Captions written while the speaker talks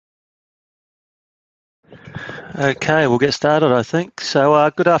Okay, we'll get started, I think. So,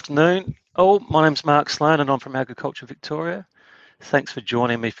 good afternoon. My name's Mark Sloan and I'm from Agriculture Victoria. Thanks for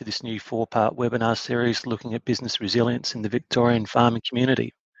joining me for this new four-part webinar series looking at business resilience in the Victorian farming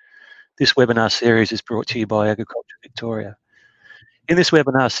community. This webinar series is brought to you by Agriculture Victoria. In this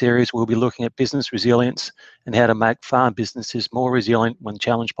webinar series, we'll be looking at business resilience and how to make farm businesses more resilient when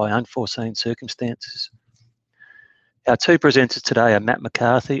challenged by unforeseen circumstances. Our two presenters today are Matt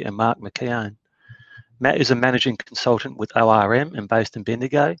McCarthy and Mark McKeown. Matt is a managing consultant with ORM and based in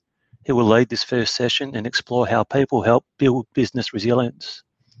Bendigo. He will lead this first session and explore how people help build business resilience.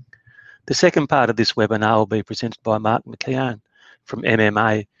 The second part of this webinar will be presented by Mark McKeown from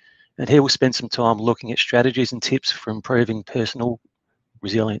MMA, and he will spend some time looking at strategies and tips for improving personal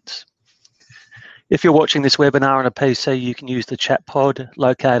resilience. If you're watching this webinar on a PC, you can use the chat pod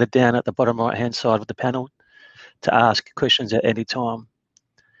located down at the bottom right-hand side of the panel to ask questions at any time.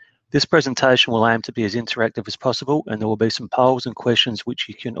 This presentation will aim to be as interactive as possible, and there will be some polls and questions which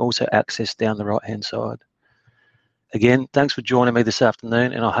you can also access down the right-hand side. Again, thanks for joining me this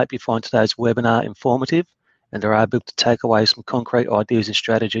afternoon, and I hope you find today's webinar informative and are able to take away some concrete ideas and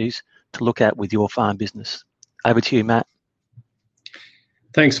strategies to look at with your farm business. Over to you, Matt.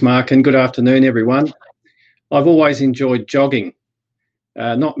 Thanks, Mark, and good afternoon, everyone. I've always enjoyed jogging,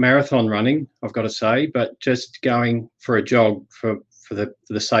 not marathon running, I've got to say, but just going for a jog for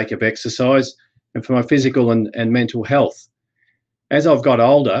the sake of exercise and for my physical and mental health. As I've got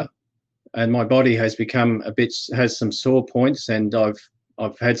older and my body has become has some sore points, and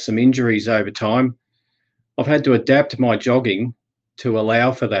I've had some injuries over time, I've had to adapt my jogging to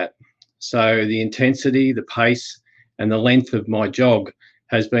allow for that. So the intensity, the pace and the length of my jog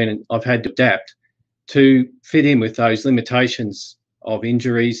I've had to adapt to fit in with those limitations of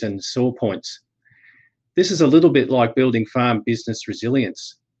injuries and sore points. This is a little bit like building farm business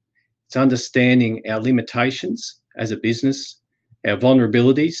resilience. It's understanding our limitations as a business, our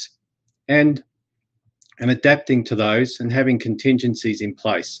vulnerabilities, and adapting to those and having contingencies in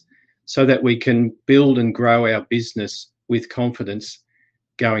place so that we can build and grow our business with confidence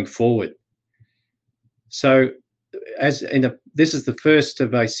going forward. So this is the first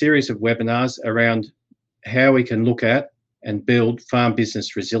of a series of webinars around how we can look at and build farm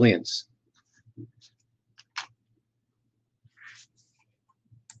business resilience.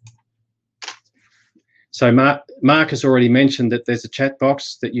 So Mark has already mentioned that there's a chat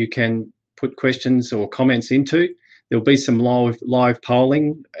box that you can put questions or comments into. There'll be some live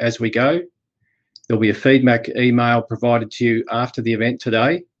polling as we go. There'll be a feedback email provided to you after the event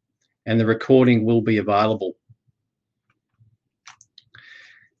today, and the recording will be available.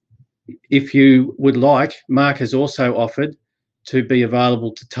 If you would like, Mark has also offered to be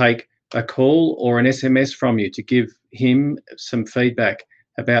available to take a call or an SMS from you to give him some feedback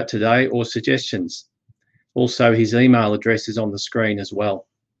about today or suggestions. Also, his email address is on the screen as well.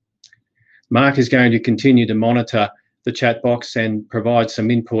 Mark is going to continue to monitor the chat box and provide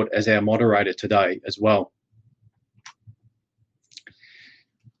some input as our moderator today as well.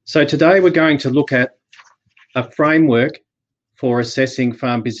 So today we're going to look at a framework for assessing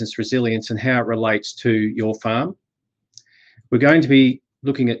farm business resilience and how it relates to your farm. We're going to be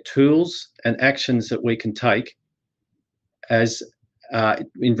looking at tools and actions that we can take as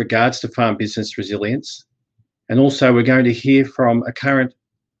in regards to farm business resilience. And also we're going to hear from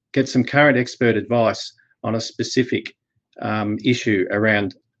get some current expert advice on a specific issue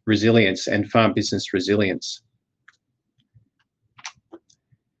around resilience and farm business resilience.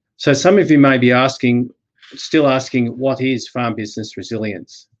 So some of you may be still asking, what is farm business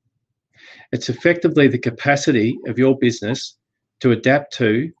resilience? It's effectively the capacity of your business to adapt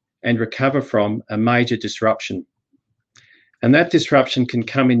to and recover from a major disruption. And that disruption can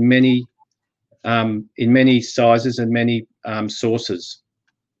come in many sizes and many sources.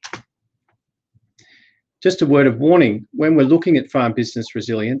 Just a word of warning, when we're looking at farm business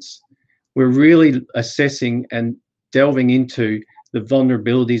resilience, we're really assessing and delving into the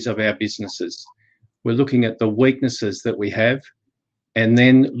vulnerabilities of our businesses. We're looking at the weaknesses that we have, and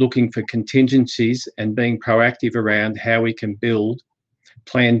then looking for contingencies and being proactive around how we can build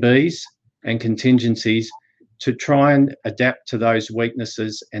plan Bs and contingencies to try and adapt to those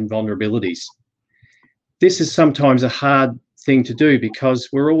weaknesses and vulnerabilities. This is sometimes a hard thing to do because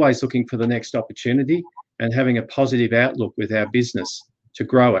we're always looking for the next opportunity and having a positive outlook with our business to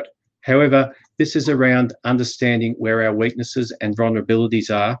grow it. However, this is around understanding where our weaknesses and vulnerabilities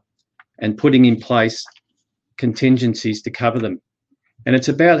are and putting in place contingencies to cover them. And it's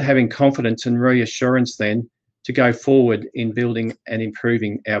about having confidence and reassurance then to go forward in building and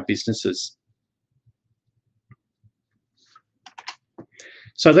improving our businesses.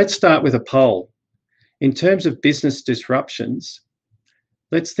 So let's start with a poll. In terms of business disruptions,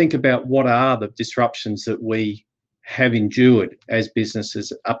 let's think about what are the disruptions that we have endured as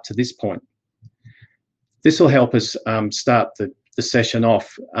businesses up to this point. This will help us start the session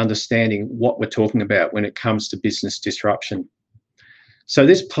off understanding what we're talking about when it comes to business disruption. So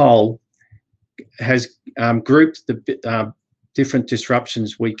this poll has grouped the different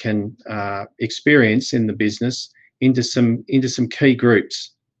disruptions we can experience in the business into some key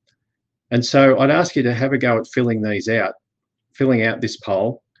groups. And so I'd ask you to have a go at filling out this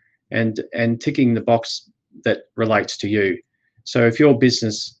poll and ticking the box that relates to you. So if your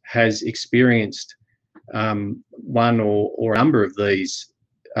business has experienced one or a number of these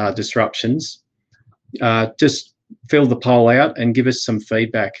disruptions, just fill the poll out and give us some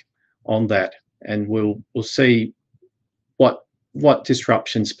feedback on that, and we'll see what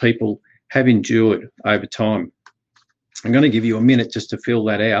disruptions people have endured over time. I'm going to give you a minute just to fill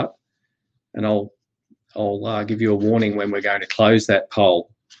that out, and I'll give you a warning when we're going to close that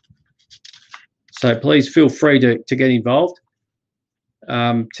poll. So please feel free to get involved.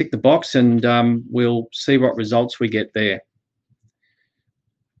 Tick the box and we'll see what results we get there.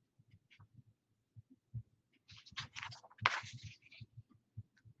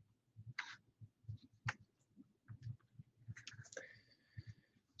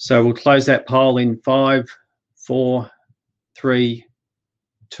 So we'll close that poll in 5, 4, 3,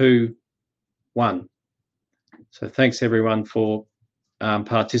 2, 1. So thanks everyone for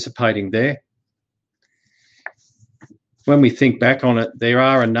participating there. When we think back on it, there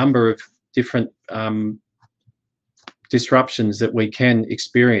are a number of different disruptions that we can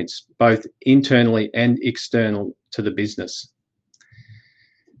experience, both internally and external to the business.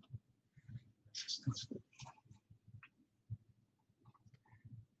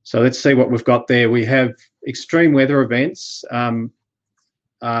 So let's see what we've got there. We have extreme weather events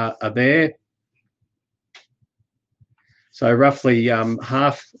are there. So roughly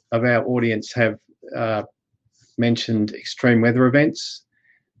half of our audience have mentioned extreme weather events.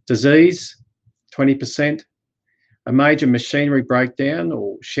 Disease, 20%. A major machinery breakdown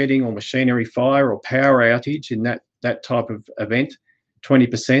or shedding or machinery fire or power outage in that type of event,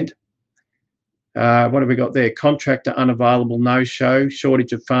 20%. What have we got there? Contractor unavailable, no-show,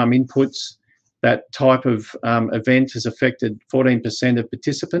 shortage of farm inputs. That type of event has affected 14% of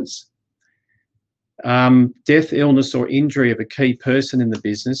participants. Death, illness or injury of a key person in the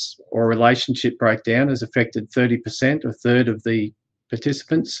business or relationship breakdown has affected 30%, a third of the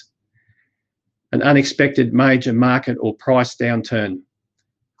participants. An unexpected major market or price downturn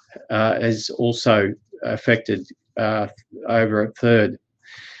has also affected over a third.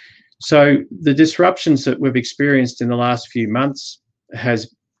 So the disruptions that we've experienced in the last few months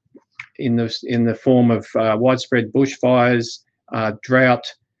has in the form of widespread bushfires,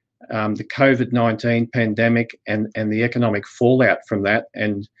 drought, the COVID-19 pandemic, and the economic fallout from that.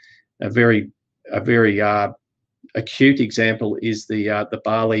 And a very acute example is the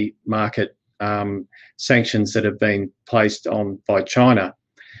barley market sanctions that have been placed on by China.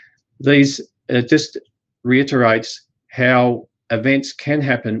 These just reiterates how events can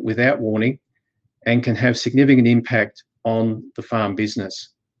happen without warning and can have significant impact on the farm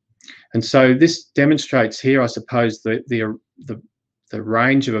business. And so this demonstrates here, I suppose, the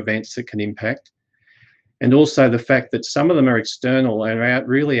range of events that can impact, and also the fact that some of them are external and are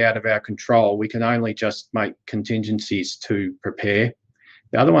really out of our control. We can only just make contingencies to prepare.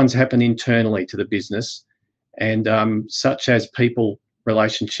 The other ones happen internally to the business, and such as people,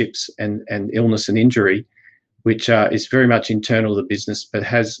 relationships, and illness and injury, which is very much internal to the business, but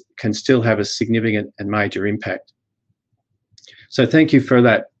can still have a significant and major impact. So thank you for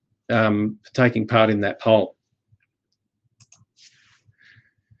that, for taking part in that poll.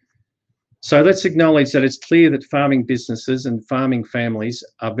 So let's acknowledge that it's clear that farming businesses and farming families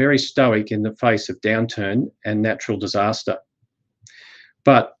are very stoic in the face of downturn and natural disaster.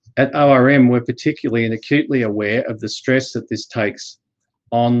 But at ORM, we're particularly and acutely aware of the stress that this takes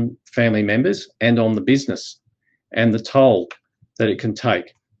on family members and on the business, and the toll that it can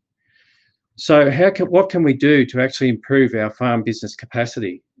take. So what can we do to actually improve our farm business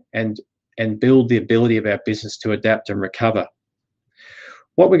capacity and build the ability of our business to adapt and recover?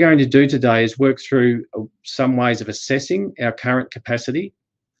 What we're going to do today is work through some ways of assessing our current capacity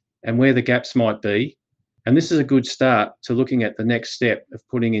and where the gaps might be. And this is a good start to looking at the next step of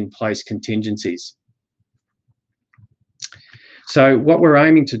putting in place contingencies. So what we're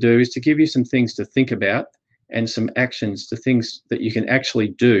aiming to do is to give you some things to think about and some actions to things that you can actually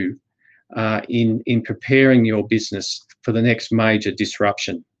do in preparing your business for the next major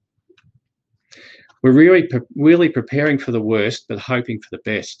disruption. We're really preparing for the worst, but hoping for the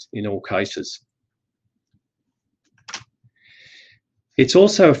best in all cases. It's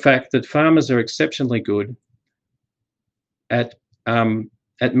also a fact that farmers are exceptionally good at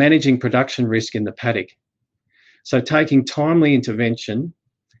managing production risk in the paddock. So taking timely intervention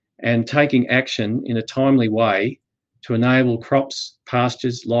and taking action in a timely way to enable crops,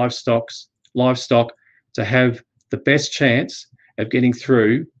 pastures, livestock to have the best chance of getting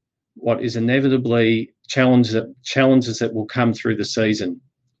through what is inevitably challenges that will come through the season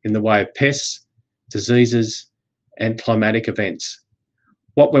in the way of pests, diseases, and climatic events.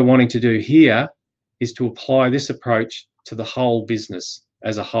 What we're wanting to do here is to apply this approach to the whole business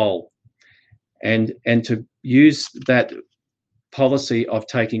as a whole, and to use that policy of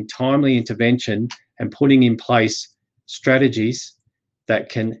taking timely intervention and putting in place strategies that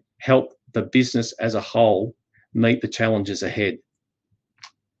can help the business as a whole meet the challenges ahead.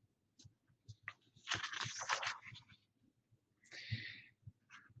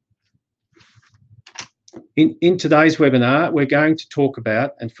 In today's webinar, we're going to talk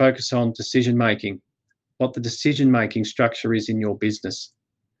about and focus on decision making, what the decision making structure is in your business.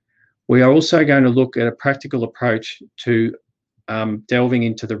 We are also going to look at a practical approach to delving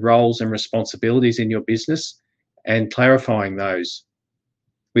into the roles and responsibilities in your business and clarifying those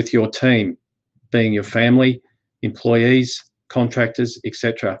with your team, being your family, employees, contractors,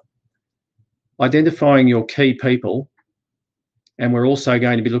 etc. Identifying your key people, and we're also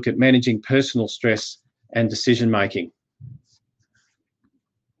going to be looking at managing personal stress and decision making.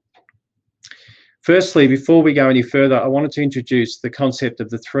 Firstly, before we go any further, I wanted to introduce the concept of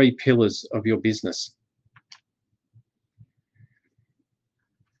the 3 pillars of your business.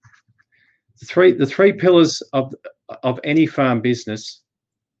 The three pillars of any farm business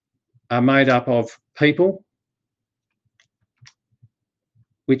are made up of people,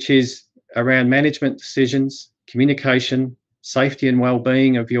 which is around management decisions, communication, safety and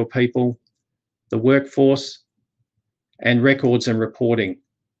well-being of your people, the workforce, and records and reporting.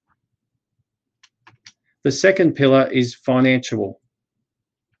 The second pillar is financial,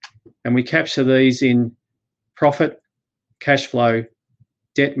 and we capture these in profit, cash flow,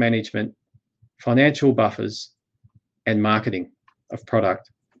 debt management, financial buffers, and marketing of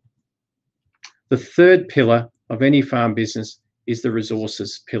product. The third pillar of any farm business is the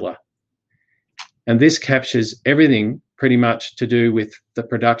resources pillar, and this captures everything pretty much to do with the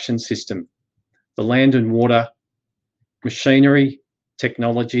production system, the land and water, machinery,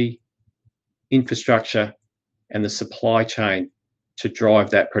 technology, infrastructure, and the supply chain to drive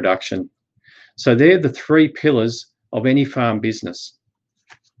that production. So they're the 3 pillars of any farm business.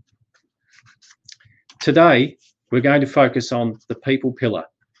 Today, we're going to focus on the people pillar,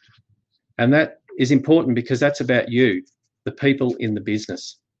 and that is important because that's about you, the people in the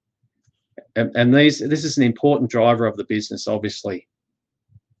business. And this is an important driver of the business, obviously.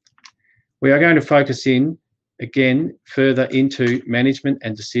 We are going to focus in, again, further into management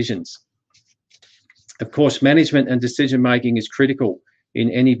and decisions. Of course, management and decision-making is critical in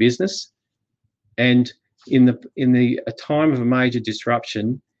any business, and in a time of a major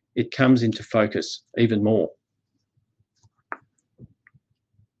disruption, it comes into focus even more.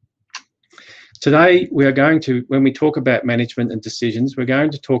 Today, we are going to, when we talk about management and decisions, we're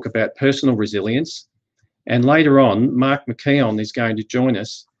going to talk about personal resilience, and later on, Mark McKeon is going to join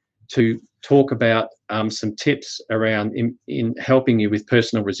us to talk about some tips around in helping you with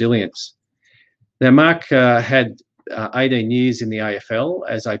personal resilience. Now, Mark had 18 years in the AFL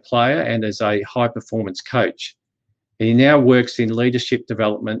as a player and as a high-performance coach. And he now works in leadership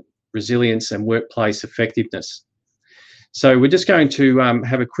development, resilience, and workplace effectiveness. So we're just going to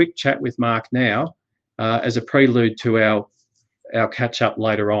have a quick chat with Mark now as a prelude to our catch-up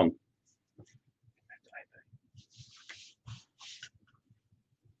later on.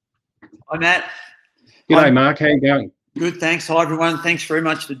 Hi, Matt. G'day, Mark. How you going? Good, thanks. Hi, everyone. Thanks very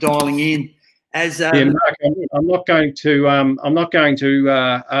much for dialing in. Yeah, Mark, I'm not going to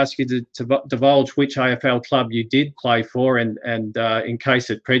ask you to divulge which AFL club you did play for, and in case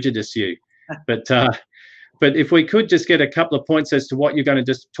it prejudiced you, but if we could just get a couple of points as to what you're going to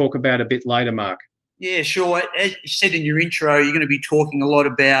just talk about a bit later, Mark. Yeah, sure. As you said in your intro, you're going to be talking a lot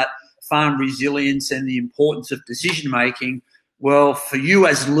about farm resilience and the importance of decision making. Well, for you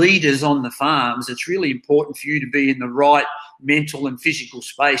as leaders on the farms, it's really important for you to be in the right mental and physical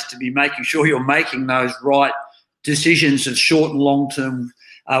space to be making sure you're making those right decisions of short and long-term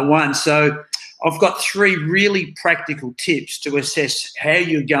ones. So I've got 3 really practical tips to assess how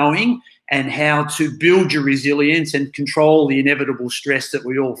you're going and how to build your resilience and control the inevitable stress that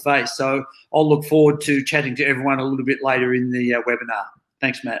we all face. So I'll look forward to chatting to everyone a little bit later in the webinar.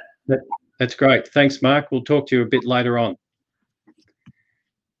 Thanks, Matt. That's great. Thanks, Mark. We'll talk to you a bit later on.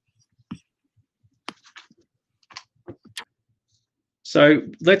 So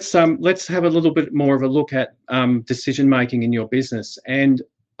let's have a little bit more of a look at decision making in your business, and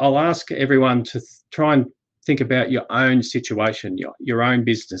I'll ask everyone to try and think about your own situation, your own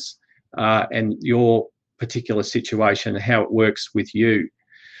business, and your particular situation, and how it works with you.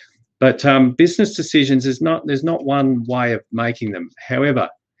 But business decisions there's not one way of making them. However,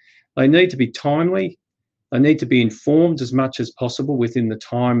 they need to be timely. They need to be informed as much as possible within the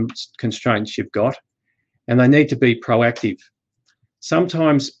time constraints you've got, and they need to be proactive.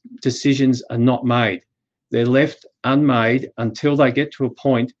 Sometimes decisions are not made. They're left unmade until they get to a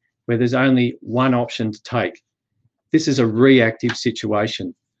point where there's only one option to take. This is a reactive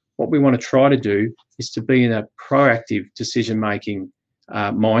situation. What we want to try to do is to be in a proactive decision-making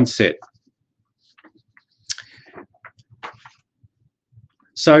mindset.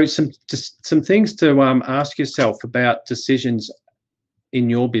 So some things to ask yourself about decisions in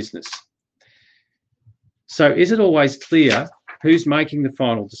your business. So is it always clear who's making the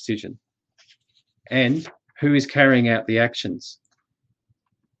final decision and who is carrying out the actions?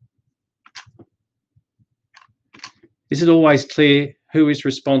 Is it always clear who is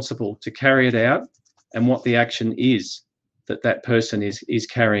responsible to carry it out and what the action is that person is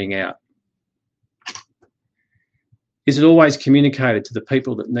carrying out? Is it always communicated to the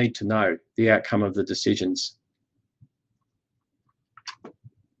people that need to know the outcome of the decisions?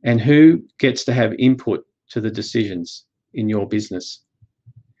 And who gets to have input to the decisions in your business?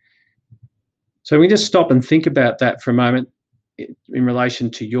 So we just stop and think about that for a moment in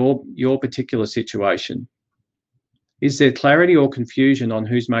relation to your particular situation. Is there clarity or confusion on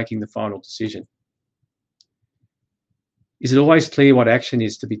who's making the final decision? Is it always clear what action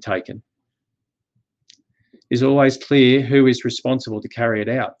is to be taken? Is it always clear who is responsible to carry it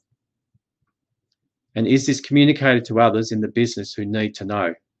out? And is this communicated to others in the business who need to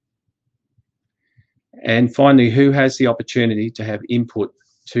know? And finally, who has the opportunity to have input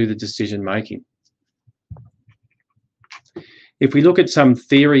to the decision making? If we look at some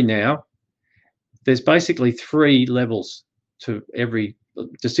theory now, there's basically three levels to every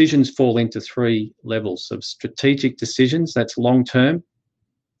decisions fall into three levels of strategic decisions. That's long term,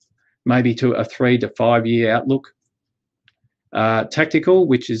 maybe to a 3 to 5 year outlook. Tactical,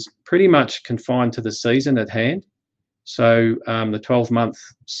 which is pretty much confined to the season at hand. So the 12-month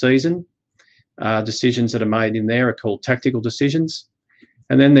season, decisions that are made in there are called tactical decisions.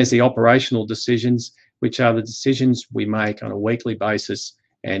 And then there's the operational decisions, which are the decisions we make on a weekly basis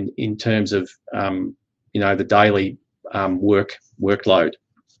and in terms of the daily workload.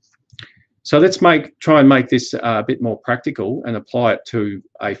 So let's try and make this a bit more practical and apply it to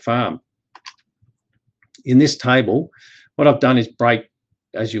a farm. In this table, what I've done is break,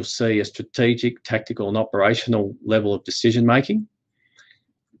 as you'll see, a strategic, tactical and operational level of decision making.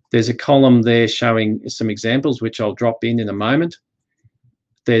 There's a column there showing some examples, which I'll drop in a moment.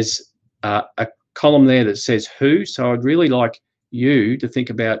 There's a column there that says who. So I'd really like you to think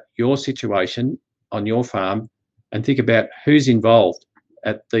about your situation on your farm and think about who's involved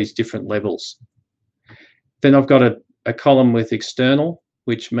at these different levels. Then I've got a column with external,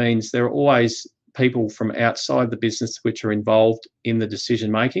 which means there are always people from outside the business which are involved in the decision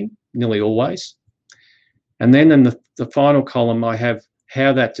making, nearly always. And then in the final column, I have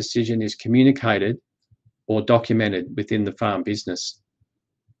how that decision is communicated or documented within the farm business.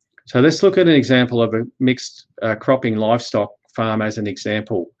 So let's look at an example of a mixed cropping livestock farm as an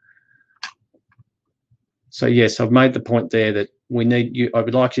example. So yes, I've made the point there that I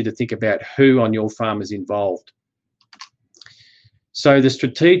would like you to think about who on your farm is involved. So the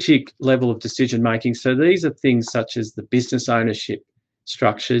strategic level of decision making, so these are things such as the business ownership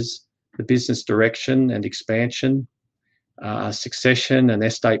structures, the business direction and expansion, succession and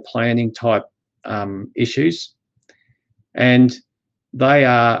estate planning type issues. And they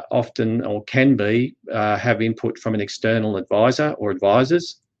are often, or can be, have input from an external advisor or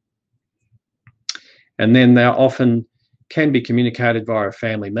advisors. And then they often can be communicated via a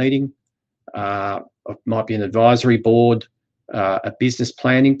family meeting, it might be an advisory board, a business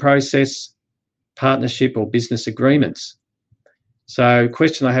planning process, partnership or business agreements. So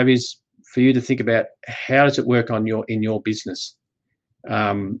question I have is for you to think about, how does it work in your business?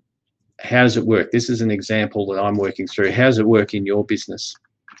 How does it work? This is an example that I'm working through. How does it work in your business?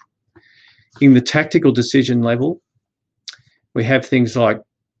 In the tactical decision level, we have things like,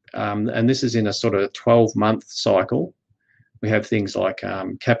 and this is in a sort of 12-month cycle, we have things like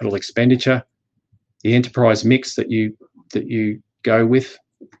capital expenditure, the enterprise mix that you go with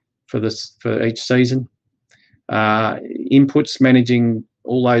for each season, inputs, managing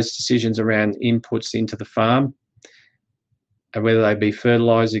all those decisions around inputs into the farm, whether they be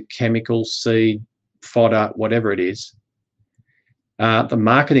fertilizer, chemicals, seed, fodder, whatever it is. the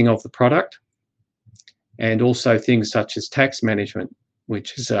marketing of the product, and also things such as tax management,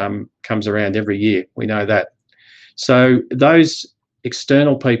 which is, comes around every year. We know that. So those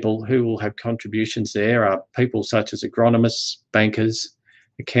external people who will have contributions there are people such as agronomists, bankers,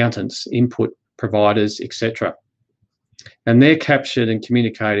 accountants, input providers, etc. And they're captured and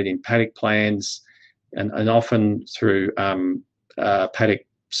communicated in paddock plans and often through paddock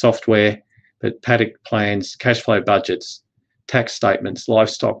software, but paddock plans, cash flow budgets, tax statements,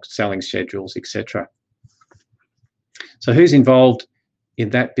 livestock selling schedules, etc. So who's involved in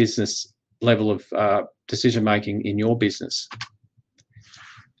that business level of decision making in your business?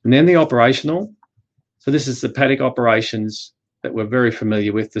 And then the operational. So this is the paddock operations that we're very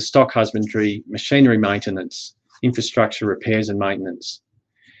familiar with: the stock husbandry, machinery maintenance, infrastructure repairs and maintenance.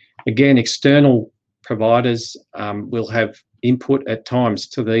 Again, external providers will have input at times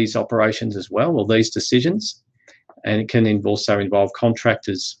to these operations as well, or these decisions, and it can also involve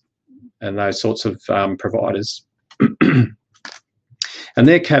contractors and those sorts of providers. And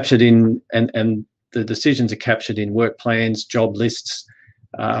they're captured in, and the decisions are captured in work plans, job lists,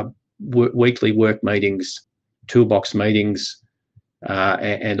 weekly work meetings, toolbox meetings,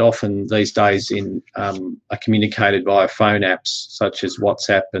 and often these days are communicated via phone apps such as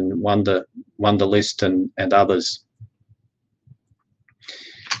WhatsApp and Wunderlist and others.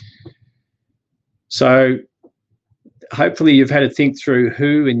 So hopefully you've had to think through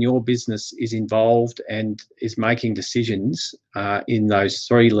who in your business is involved and is making decisions in those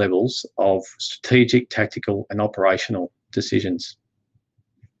three levels of strategic, tactical and operational decisions.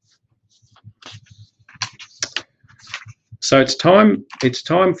 So it's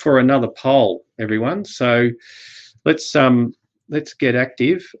time for another poll, everyone. So let's get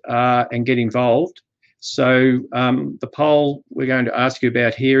active and get involved. So the poll we're going to ask you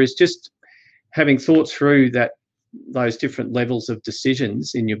about here is just having thought through those different levels of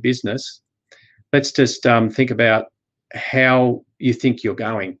decisions in your business. Let's just think about how you think you're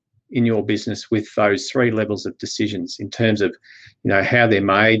going in your business with those three levels of decisions in terms of, how they're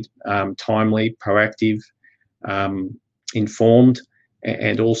made, timely, proactive, informed,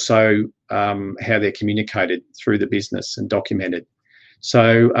 and also how they're communicated through the business and documented.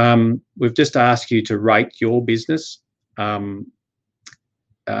 So we've just asked you to rate your business with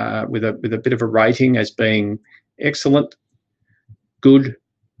a bit of a rating as being excellent, good,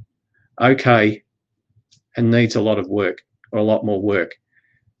 okay, and needs a lot of work or a lot more work.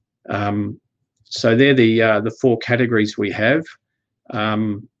 So they're the four categories we have.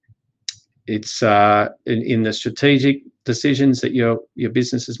 It's in the strategic decisions that your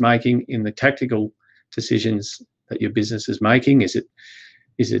business is making, in the tactical decisions that your business is making. Is it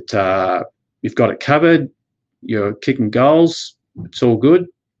you've got it covered, you're kicking goals, it's all good,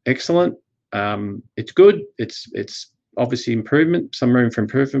 excellent. It's good. It's obviously improvement, some room for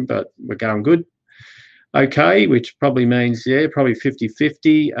improvement, but we're going good. Okay, which probably means, probably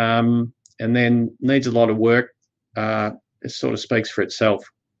 50-50, and then needs a lot of work. It sort of speaks for itself.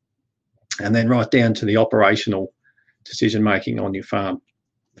 And then right down to the operational decision making on your farm.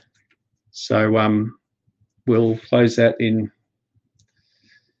 So we'll close that in,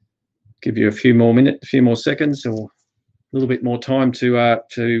 give you a few more seconds, or a little bit more time to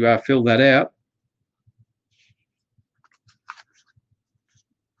fill that out.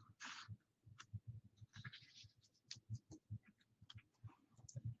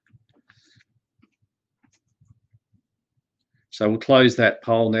 So we'll close that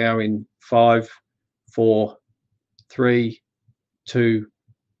poll now in 5, 4, 3, 2,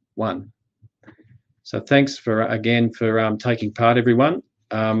 1. So thanks again for taking part, everyone.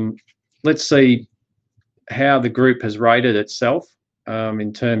 Let's see how the group has rated itself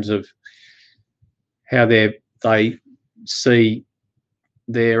in terms of how they see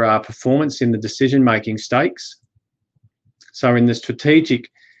their performance in the decision-making stakes. So in the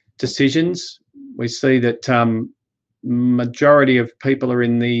strategic decisions, we see that majority of people are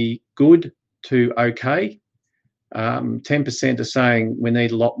in the good to okay. 10% are saying we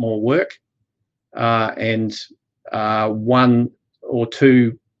need a lot more work, and 1 or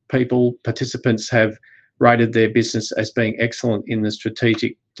 2 participants have rated their business as being excellent in the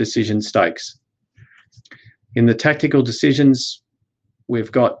strategic decision stakes. In the tactical decisions,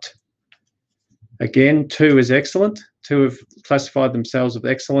 we've got, again, 2 as excellent. 2 have classified themselves as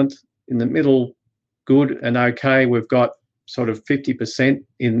excellent. In the middle, good and okay, we've got sort of 50%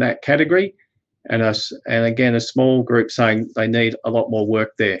 in that category, and again, a small group saying they need a lot more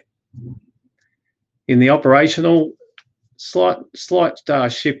work there. In the operational, slight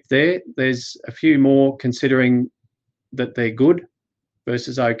shift there. There's a few more considering that they're good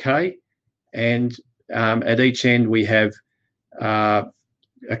versus okay, and at each end we have a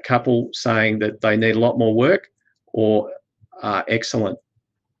couple saying that they need a lot more work, or excellent.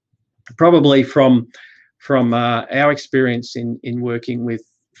 Probably from our experience in working with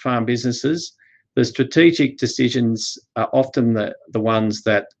farm businesses, the strategic decisions are often the ones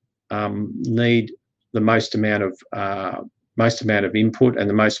that need the most amount of input and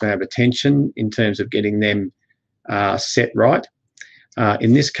the most amount of attention in terms of getting them set right.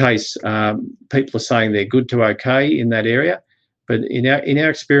 In this case, people are saying they're good to okay in that area, but in our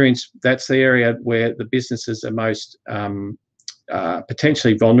experience, that's the area where the businesses are most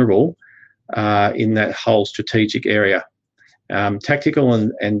potentially vulnerable in that whole strategic area. Tactical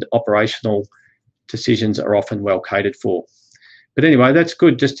and operational decisions are often well catered for. But anyway, that's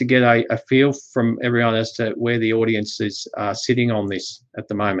good just to get a feel from everyone as to where the audience is sitting on this at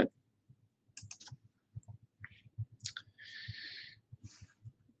the moment.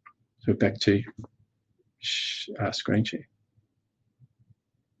 So back to screen share.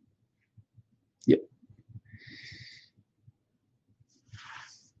 Yep.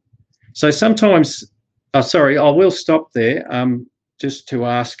 So sometimes, sorry, I will stop there just to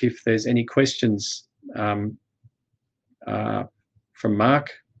ask if there's any questions from Mark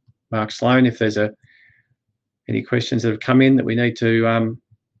Sloan, if there's any questions that have come in that we need to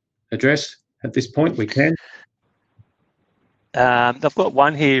address at this point, we can. I've got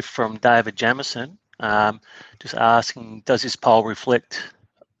one here from David Jamison, just asking, does this poll reflect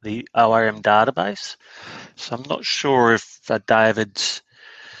the ORM database? So I'm not sure if David's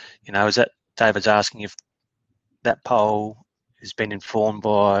asking if that poll has been informed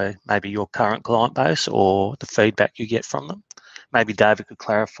by maybe your current client base or the feedback you get from them. Maybe David could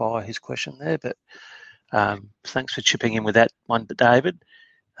clarify his question there, but thanks for chipping in with that one, David.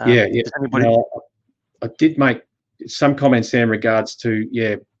 Yeah. No, I did make some comments there in regards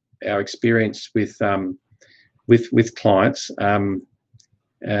to our experience with clients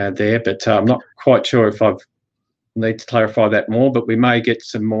there, but I'm not quite sure if I need to clarify that more. But we may get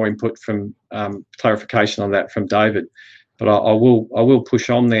some more input from clarification on that from David. But I will push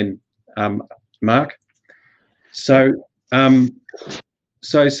on then, Mark. So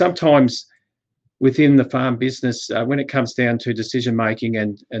sometimes within the farm business, when it comes down to decision making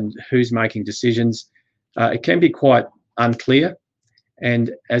and who's making decisions, it can be quite unclear,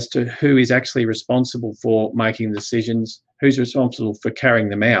 and as to who is actually responsible for making decisions, who's responsible for carrying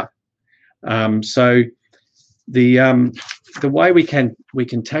them out. So the way we can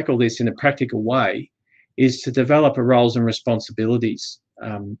tackle this in a practical way is to develop a roles and responsibilities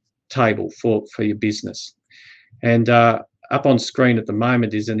table for your business. And up on screen at the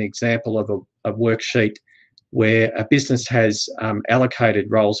moment is an example of a worksheet where a business has allocated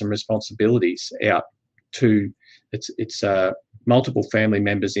roles and responsibilities out to its multiple family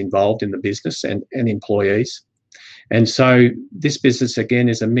members involved in the business and employees. And so this business, again,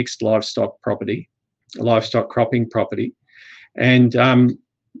 is a mixed livestock cropping property. And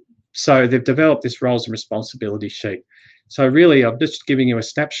so they've developed this roles and responsibility sheet. So really, I'm just giving you a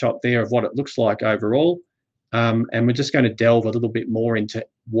snapshot there of what it looks like overall. And we're just going to delve a little bit more into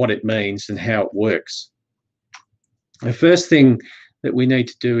what it means and how it works. The first thing that we need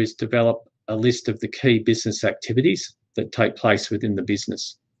to do is develop a list of the key business activities that take place within the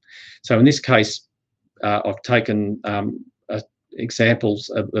business. So in this case, I've taken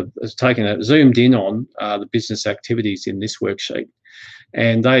zoomed in on the business activities in this worksheet.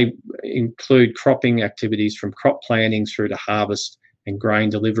 And they include cropping activities from crop planning through to harvest and grain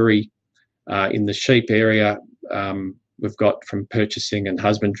delivery. In the sheep area, we've got from purchasing and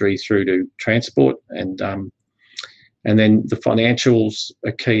husbandry through to transport, and then the financials,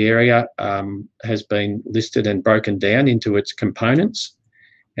 a key area, has been listed and broken down into its components,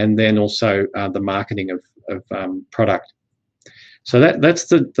 and then also the marketing of product. So that's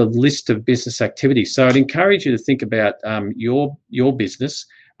the list of business activities. So I'd encourage you to think about your business.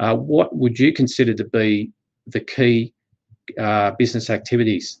 What would you consider to be the key business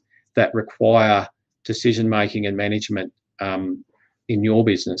activities that require decision making and management in your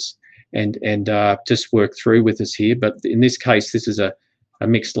business? And just work through with us here. But in this case, this is a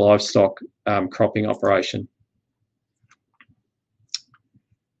mixed livestock cropping operation.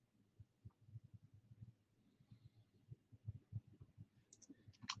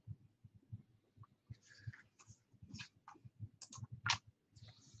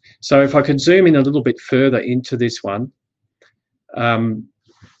 So if I could zoom in a little bit further into this one,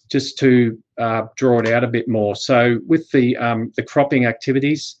 just to draw it out a bit more. So with the cropping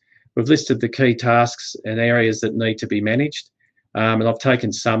activities, we've listed the key tasks and areas that need to be managed, and I've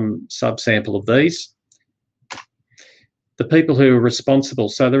taken some subsample of these. the people who are responsible.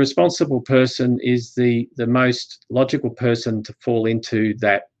 So the responsible person is the most logical person to fall into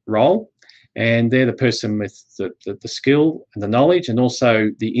that role, and they're the person with the skill and the knowledge, and also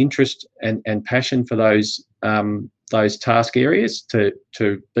the interest and passion for those task areas to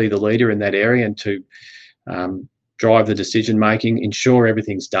be the leader in that area and to drive the decision making, ensure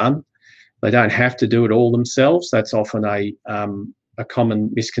everything's done. They don't have to do it all themselves. That's often a common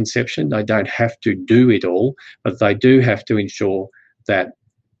misconception. They don't have to do it all, but they do have to ensure that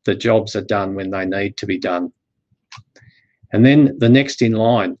the jobs are done when they need to be done. And then the next in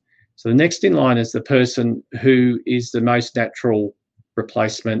line. So the next in line is the person who is the most natural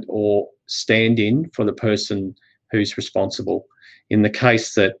replacement or stand-in for the person who's responsible in the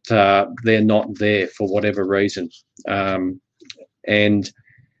case that they're not there for whatever reason. And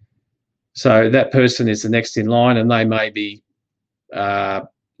so that person is the next in line, and they may be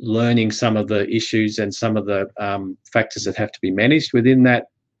learning some of the issues and some of the factors that have to be managed within that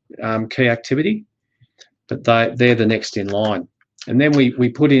key activity, but they're the next in line. And then we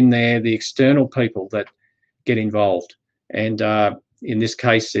put in there the external people that get involved. And in this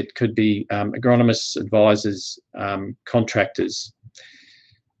case, it could be agronomists, advisors, contractors.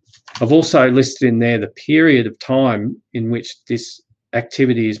 I've also listed in there the period of time in which this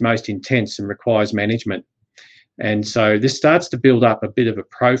activity is most intense and requires management. And so this starts to build up a bit of a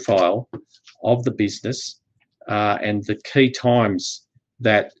profile of the business and the key times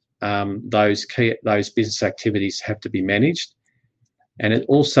that those business activities have to be managed. And it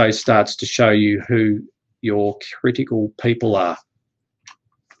also starts to show you who your critical people are.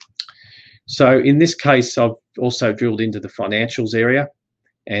 So in this case, I've also drilled into the financials area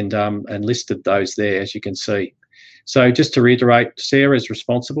and listed those there, as you can see. So just to reiterate, Sarah is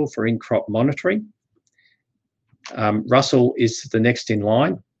responsible for in-crop monitoring. Russell is the next in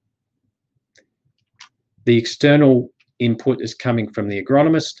line. The external input is coming from the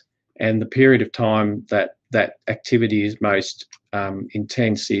agronomist, and the period of time that that activity is most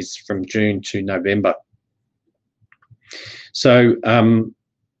intense is from June to November. So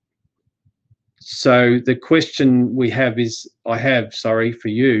the question I have for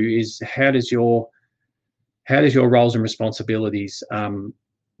you is how does your roles and responsibilities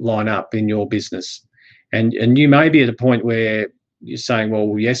line up in your business? And you may be at a point where you're saying,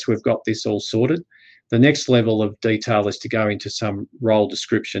 well, yes, we've got this all sorted. The next level of detail is to go into some role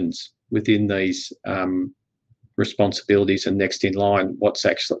descriptions within these responsibilities and next in line.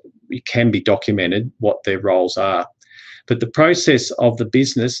 It can be documented what their roles are. But the process of the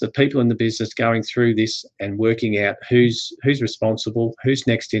business, the people in the business going through this and working out who's responsible, who's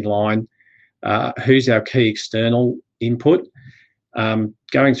next in line, who's our key external input,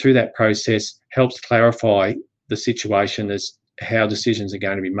 going through that process helps clarify the situation as how decisions are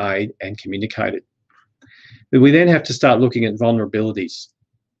going to be made and communicated. But we then have to start looking at vulnerabilities.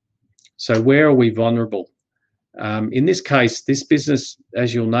 So where are we vulnerable? In this case, this business,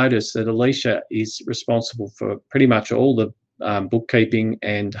 as you'll notice, that Alicia is responsible for pretty much all the bookkeeping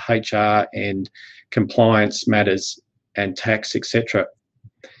and HR and compliance matters and tax, etc.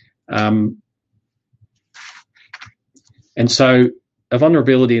 And so a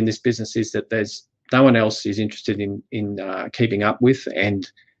vulnerability in this business is that there's no one else is interested in keeping up with and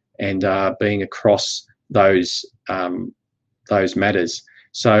being across those matters.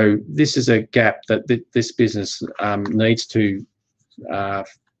 So this is a gap that this business needs to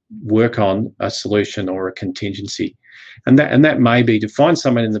work on a solution or a contingency, and that may be to find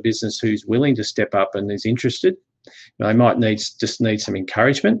someone in the business who's willing to step up and is interested. They might just need some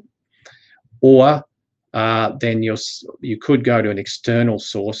encouragement, or then you could go to an external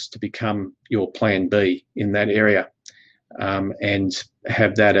source to become your plan B in that area, and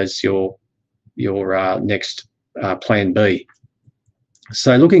have that as your next plan B.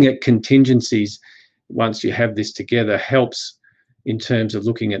 So looking at contingencies, once you have this together, helps in terms of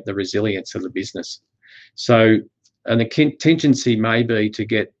looking at the resilience of the business. So a contingency may be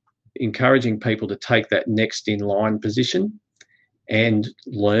to encouraging people to take that next in line position and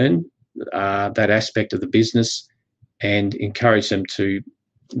learn that aspect of the business and encourage them to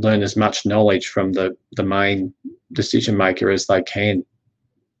learn as much knowledge from the main decision maker as they can.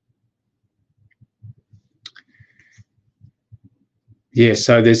 Yeah,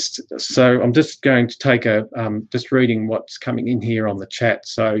 so I'm just going to take just reading what's coming in here on the chat.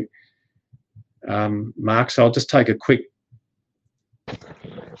 So, Mark, so I'll just take a quick.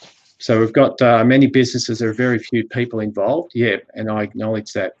 So we've got many businesses, there are very few people involved. Yeah, and I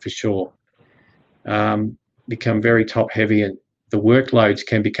acknowledge that for sure. Become very top heavy, and the workloads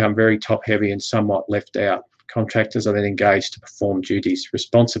can become very top heavy and somewhat left out. Contractors are then engaged to perform duties.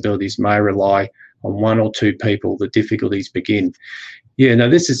 Responsibilities may rely on one or two people. The difficulties begin. Yeah, no,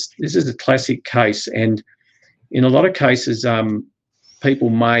 this is a classic case, and in a lot of cases, people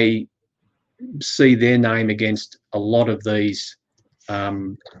may see their name against a lot of these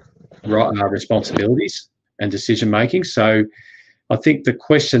responsibilities and decision making. So I think the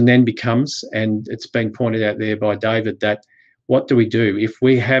question then becomes, and it's been pointed out there by David, that what do we do if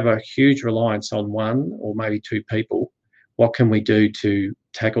we have a huge reliance on one or maybe two people? What can we do to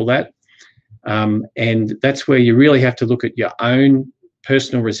tackle that? And that's where you really have to look at your own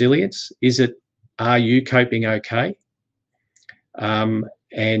personal resilience. Are you coping okay?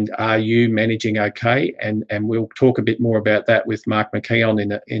 And are you managing okay? And we'll talk a bit more about that with Mark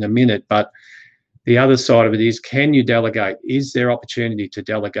McKeown in a minute. But the other side of it is, can you delegate? Is there opportunity to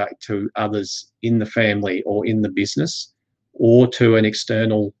delegate to others in the family or in the business, or to an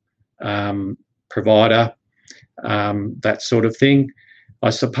external provider, that sort of thing? I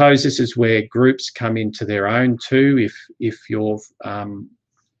suppose this is where groups come into their own too. If you're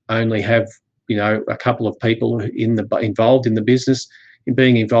only have a couple of people involved in the business,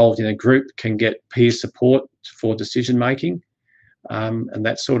 being involved in a group can get peer support for decision making and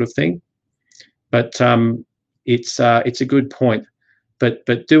that sort of thing. But it's a good point.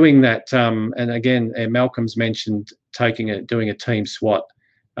 But doing that, and again, Malcolm's mentioned doing a team SWOT.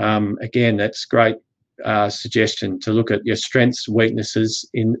 Again, that's great suggestion to look at your strengths, weaknesses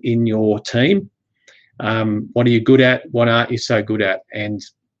in your team. What are you good at? What aren't you so good at? And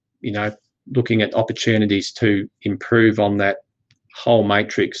looking at opportunities to improve on that whole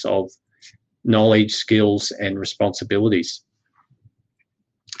matrix of knowledge, skills, and responsibilities.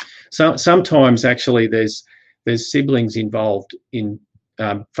 So sometimes actually there's siblings involved in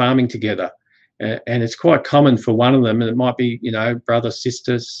farming together, and it's quite common for one of them, and it might be brother,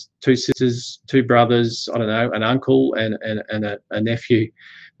 sisters, two brothers, I don't know, an uncle and a nephew,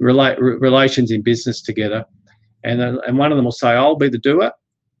 relations in business together, and one of them will say, I'll be the doer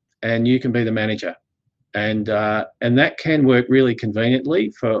and you can be the manager. And that can work really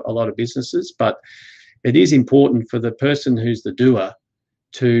conveniently for a lot of businesses, but it is important for the person who's the doer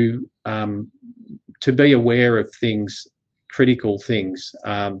to be aware of things, critical things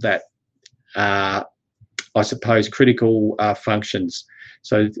that are, I suppose, critical functions.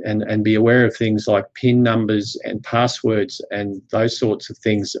 So and be aware of things like PIN numbers and passwords and those sorts of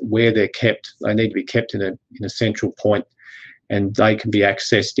things, where they're kept. They need to be kept in a central point, and they can be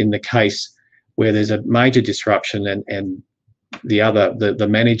accessed in the case where there's a major disruption and the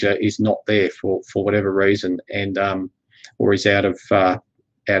manager is not there for whatever reason, and or is out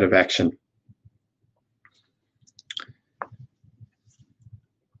of action.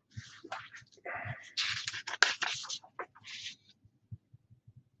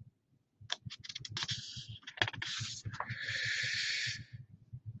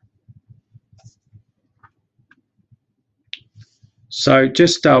 So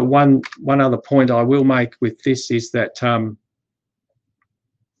just one other point I will make with this is that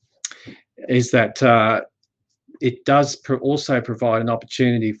it does also provide an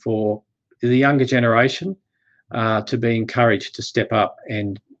opportunity for the younger generation to be encouraged to step up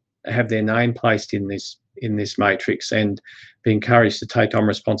and have their name placed in this matrix and be encouraged to take on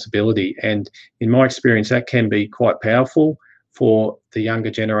responsibility. And in my experience, that can be quite powerful for the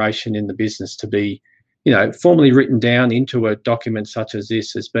younger generation in the business to be formally written down into a document such as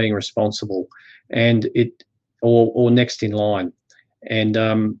this as being responsible, and or next in line, and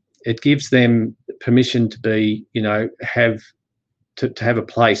it gives them permission to be, have a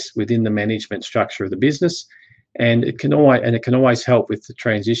place within the management structure of the business, and it can always help with the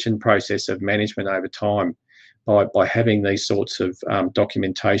transition process of management over time by having these sorts of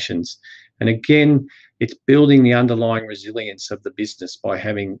documentations. And again, it's building the underlying resilience of the business by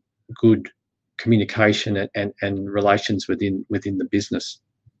having good communication and relations within the business.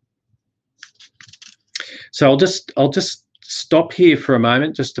 So I'll just stop here for a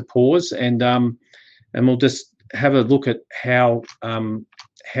moment, just to pause, and we'll just have a look at how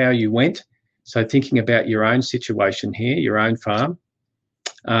you went. So thinking about your own situation here, your own farm.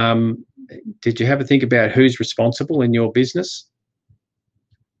 Did you have a think about who's responsible in your business?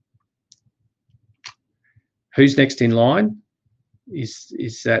 Who's next in line?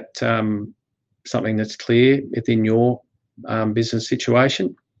 Is that something that's clear within your business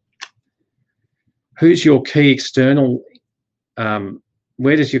situation? Who's your key external?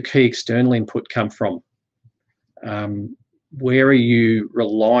 Where does your key external input come from? Where are you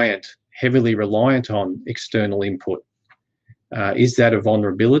heavily reliant on external input? Is that a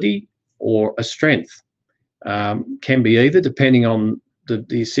vulnerability or a strength? Can be either, depending on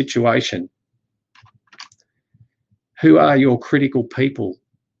the situation. who are your critical people?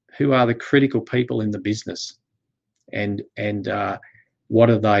 Who are the critical people in the business? And what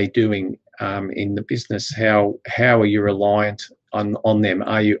are they doing in the business? How are you reliant on them?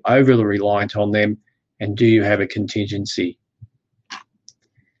 Are you overly reliant on them? And do you have a contingency?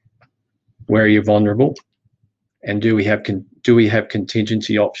 Where are you vulnerable? And do we have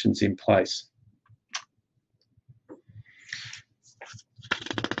contingency options in place?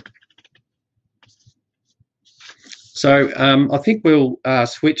 So I think we'll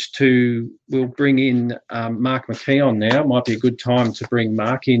we'll bring in Mark McKeon now. Might be a good time to bring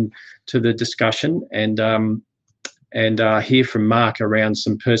Mark in to the discussion and hear from Mark around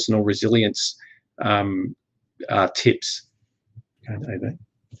some personal resilience tips.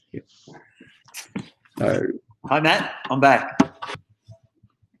 Yep. So, hi, Matt. I'm back.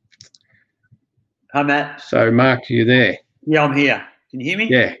 Hi, Matt. So, Mark, are you there? Yeah, I'm here. Can you hear me?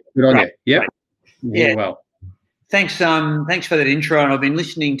 Yeah, good on you. Yep. Yeah. Well. Thanks for that intro, and I've been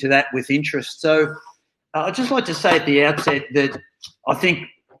listening to that with interest. So I'd just like to say at the outset that I think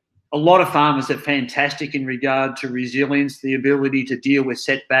a lot of farmers are fantastic in regard to resilience, the ability to deal with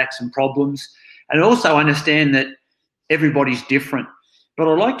setbacks and problems, and also understand that everybody's different. But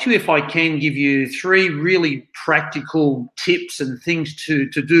I'd like to, if I can, give you 3 really practical tips and things to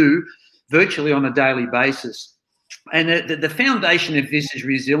do virtually on a daily basis. And the foundation of this is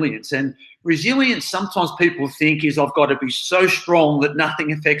resilience. And resilience, sometimes people think, is I've got to be so strong that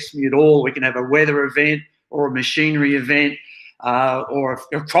nothing affects me at all. We can have a weather event or a machinery event or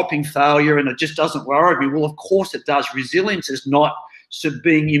a cropping failure and it just doesn't worry me. Well, of course it does. Resilience is not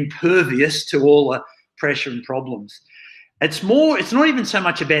being impervious to all the pressure and problems. It's not even so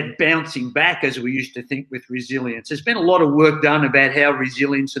much about bouncing back as we used to think with resilience. There's been a lot of work done about how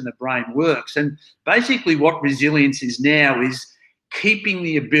resilience in the brain works. And basically what resilience is now is keeping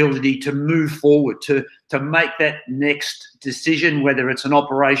the ability to move forward, to make that next decision, whether it's an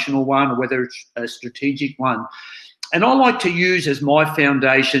operational one or whether it's a strategic one. And I like to use as my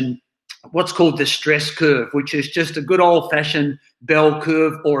foundation what's called the stress curve, which is just a good old-fashioned bell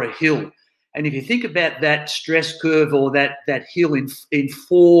curve or a hill. And if you think about that stress curve or that hill in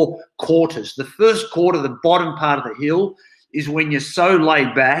 4 quarters, the first quarter, the bottom part of the hill, is when you're so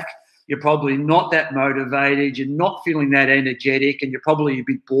laid back, you're probably not that motivated, you're not feeling that energetic, and you're probably a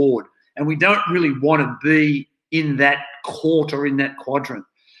bit bored. And we don't really want to be in that quarter, in that quadrant.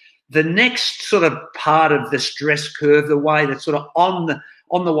 The next sort of part of the stress curve, the way that's sort of on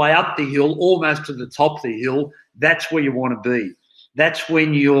the way up the hill, almost to the top of the hill, that's where you want to be. That's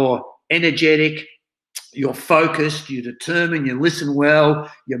when you're energetic, you're focused, you're determined, you listen well,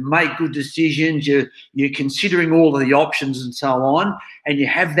 you make good decisions, you're considering all of the options and so on, and you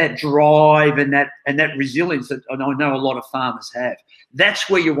have that drive and that resilience that I know a lot of farmers have. That's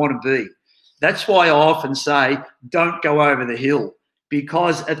where you want to be. That's why I often say, don't go over the hill,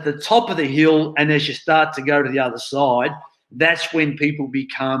 because at the top of the hill and as you start to go to the other side, that's when people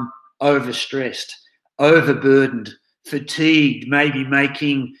become overstressed, overburdened, fatigued, maybe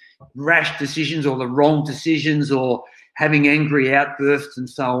making rash decisions or the wrong decisions or having angry outbursts and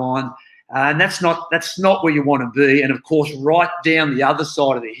so on. And that's not where you want to be. And of course, right down the other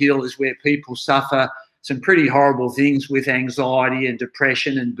side of the hill is where people suffer some pretty horrible things with anxiety and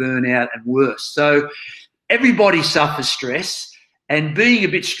depression and burnout and worse. So everybody suffers stress, and being a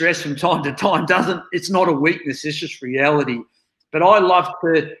bit stressed from time to time it's not a weakness, it's just reality. But I love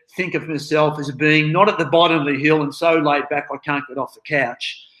to think of myself as being not at the bottom of the hill and so laid back I can't get off the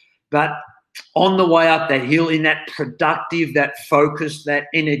couch, but on the way up that hill in that productive, that focused, that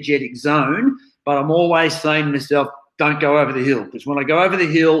energetic zone. But I'm always saying to myself, don't go over the hill, because when I go over the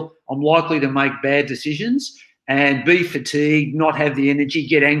hill, I'm likely to make bad decisions and be fatigued, not have the energy,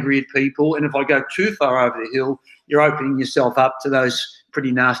 get angry at people. And if I go too far over the hill, you're opening yourself up to those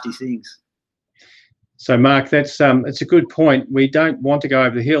pretty nasty things. So, Mark, it's a good point. We don't want to go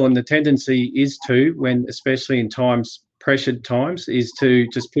over the hill, and the tendency is to, when especially in pressured times, is to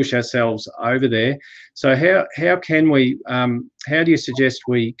just push ourselves over there. So, how can we? How do you suggest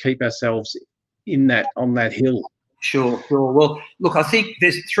we keep ourselves on that hill? Sure. Well, look, I think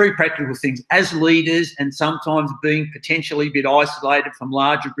there's 3 practical things. As leaders, and sometimes being potentially a bit isolated from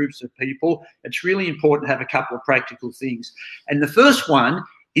larger groups of people, it's really important to have a couple of practical things. And the first one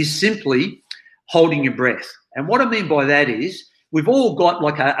is simply holding your breath. And what I mean by that is we've all got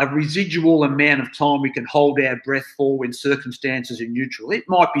like a residual amount of time we can hold our breath for when circumstances are neutral. It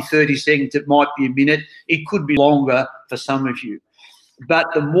might be 30 seconds, it might be a minute, it could be longer for some of you. But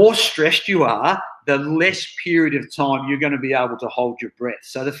the more stressed you are, the less period of time you're going to be able to hold your breath.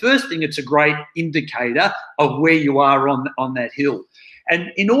 So the first thing, it's a great indicator of where you are on that hill.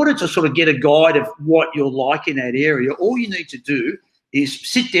 And in order to sort of get a guide of what you're like in that area, all you need to do is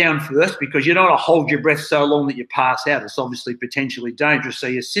sit down first, because you don't want to hold your breath so long that you pass out. It's obviously potentially dangerous. So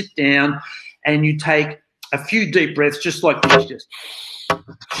you sit down and you take a few deep breaths just like this. Just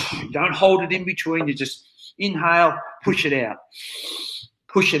don't hold it in between. You just inhale, push it out.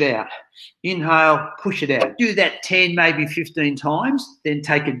 Push it out. Inhale, push it out. Do that 10, maybe 15 times. Then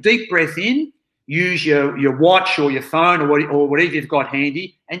take a deep breath in. Use your watch or your phone or whatever you've got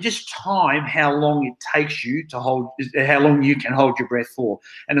handy, and just time how long it takes you to hold, how long you can hold your breath for.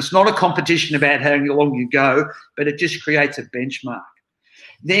 And it's not a competition about how long you go, but it just creates a benchmark.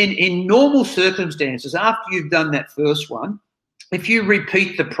 Then in normal circumstances, after you've done that first one, if you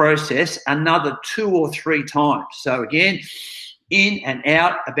repeat the process another 2 or 3 times, so again, in and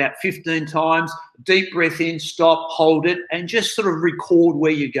out about 15 times, deep breath in, stop, hold it, and just sort of record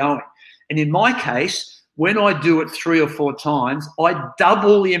where you're going. And in my case, when I do it 3 or 4 times, I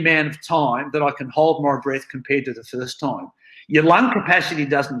double the amount of time that I can hold my breath compared to the first time. Your lung capacity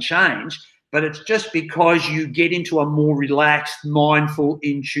doesn't change, but it's just because you get into a more relaxed, mindful,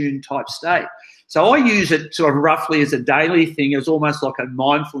 in-tune type state. So I use it sort of roughly as a daily thing, as almost like a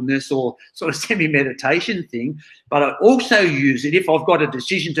mindfulness or sort of semi-meditation thing. But I also use it if I've got a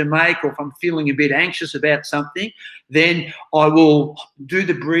decision to make, or if I'm feeling a bit anxious about something, then I will do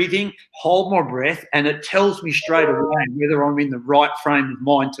the breathing, hold my breath, and it tells me straight away whether I'm in the right frame of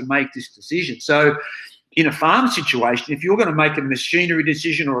mind to make this decision. So in a farm situation, if you're going to make a machinery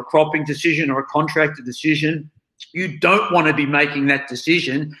decision or a cropping decision or a contractor decision, you don't want to be making that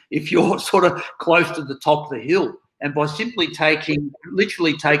decision if you're sort of close to the top of the hill. And by simply taking,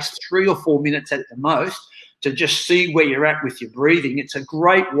 literally takes 3 or 4 minutes at the most to just see where you're at with your breathing. It's a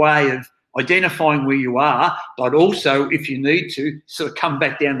great way of identifying where you are, but also, if you need to, sort of come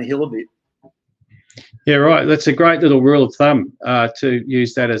back down the hill a bit. Yeah, right. That's a great little rule of thumb to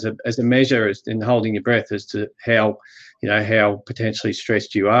use that as a measure in holding your breath as to how, how potentially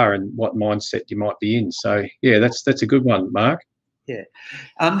stressed you are and what mindset you might be in. So yeah, that's a good one, Mark. Yeah.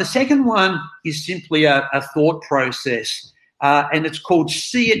 The second one is simply a thought process, and it's called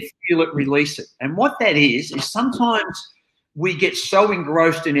see it, feel it, release it. And what that is sometimes we get so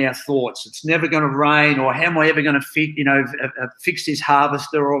engrossed in our thoughts. It's never going to rain, or how am I ever going to fix this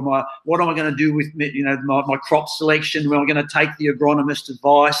harvester, or what am I going to do with my crop selection? Am I going to take the agronomist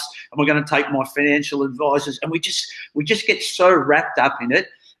advice? Am I going to take my financial advisors? And we just get so wrapped up in it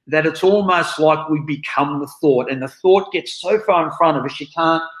that it's almost like we become the thought, and the thought gets so far in front of us you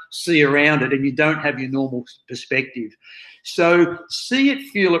can't see around it, and you don't have your normal perspective. So see it,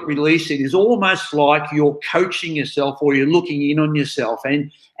 feel it, release it is almost like you're coaching yourself, or you're looking in on yourself,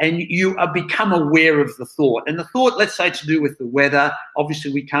 and you are become aware of the thought. And the thought, let's say, to do with the weather.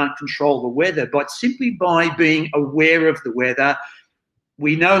 Obviously, we can't control the weather, but simply by being aware of the weather,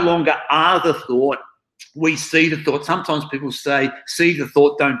 we no longer are the thought. We see the thought. Sometimes people say, see the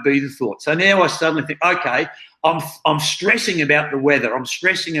thought, don't be the thought. So now I suddenly think, okay, I'm stressing about the weather. I'm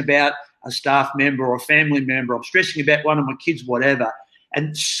stressing about a staff member or a family member. I'm stressing about one of my kids, whatever.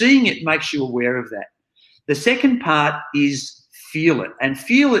 And seeing it makes you aware of that. The second part is feel it. And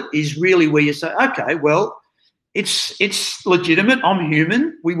feel it is really where you say, okay, well, it's legitimate. I'm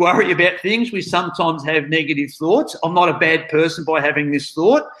human. We worry about things. We sometimes have negative thoughts. I'm not a bad person by having this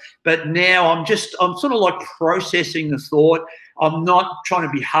thought, but now I'm sort of like processing the thought. I'm not trying to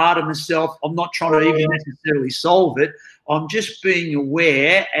be hard on myself. I'm not trying to even necessarily solve it. I'm just being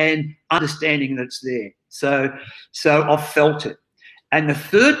aware and understanding that it's there. So I've felt it. And the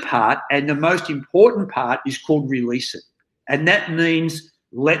third part, and the most important part, is called release it. And that means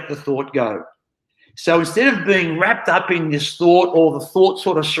let the thought go. So instead of being wrapped up in this thought, or the thought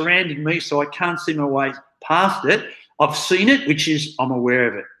sort of surrounding me so I can't see my way past it, I've seen it, which is I'm aware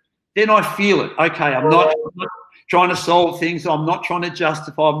of it. Then I feel it. Okay, I'm not trying to solve things. I'm not trying to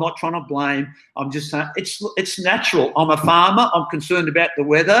justify. I'm not trying to blame. I'm just saying it's natural. I'm a farmer. I'm concerned about the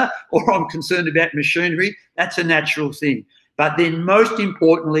weather, or I'm concerned about machinery. That's a natural thing. But then most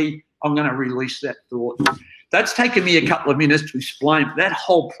importantly, I'm going to release that thought. That's taken me a couple of minutes to explain. That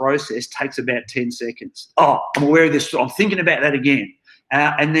whole process takes about 10 seconds. Oh, I'm aware of this. I'm thinking about that again.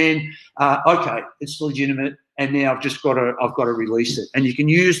 And then, okay, it's legitimate. And now I've got to release it. And you can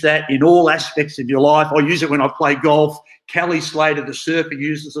use that in all aspects of your life. I use it when I play golf. Kelly Slater, the surfer,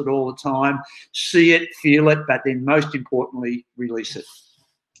 uses it all the time. See it, feel it, but then most importantly, release it.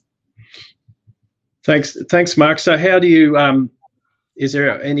 Thanks, Mark. So how do you, is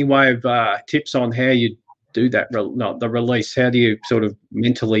there any way of tips on how you do that, the release? How do you sort of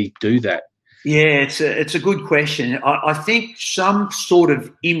mentally do that? Yeah, it's a good question. I think some sort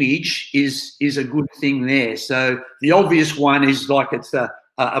of image is a good thing there. So the obvious one is like it's a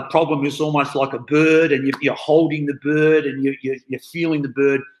problem is almost like a bird, and you're holding the bird and you're feeling the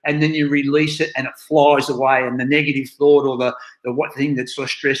bird, and then you release it and it flies away, and the negative thought or the what thing that's sort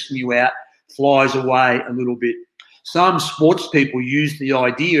of stressing you out flies away a little bit. Some sports people use the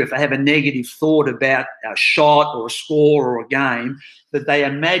idea, if they have a negative thought about a shot or a score or a game, that they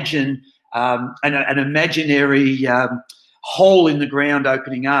imagine an imaginary hole in the ground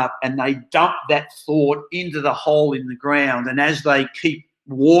opening up, and they dump that thought into the hole in the ground. And as they keep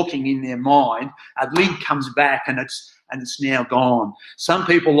walking in their mind, a lid comes back and it's now gone. Some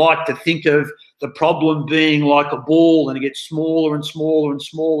people like to think of the problem being like a ball, and it gets smaller and smaller and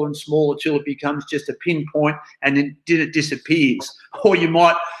smaller and smaller till it becomes just a pinpoint and then it disappears. Or you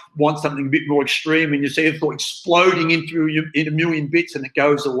might want something a bit more extreme and you see a thought exploding in a million bits and it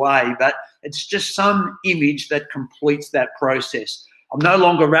goes away. But it's just some image that completes that process. I'm no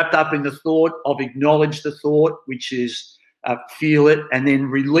longer wrapped up in the thought. I've acknowledged the thought, which is feel it and then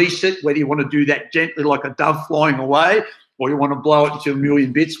release it, whether you want to do that gently like a dove flying away or you want to blow it into a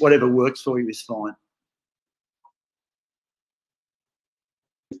million bits, whatever works for you is fine.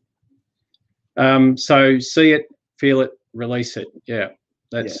 So see it, feel it, release it. Yeah,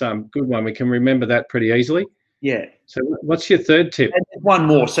 that's a good one. We can remember that pretty easily. Yeah. So what's your third tip? And one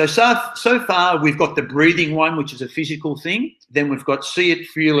more. So far we've got the breathing one, which is a physical thing. Then we've got see it,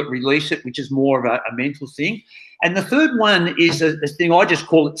 feel it, release it, which is more of a mental thing. And the third one is a thing, I just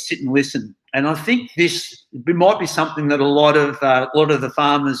call it sit and listen. And I think this might be something that a lot of the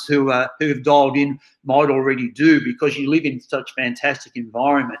farmers who have dialed in might already do, because you live in such fantastic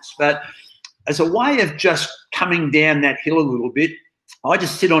environments. But as a way of just coming down that hill a little bit, I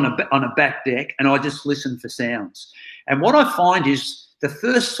just sit on a back deck and I just listen for sounds. And what I find is the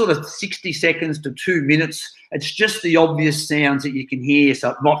first sort of 60 seconds to 2 minutes, it's just the obvious sounds that you can hear.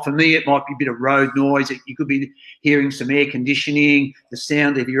 So for me, it might be a bit of road noise. You could be hearing some air conditioning, the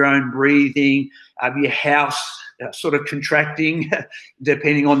sound of your own breathing, your house sort of contracting,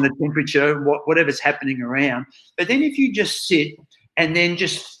 depending on the temperature, whatever's happening around. But then if you just sit and then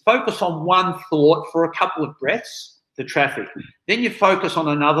just focus on one thought for a couple of breaths, the traffic. Then you focus on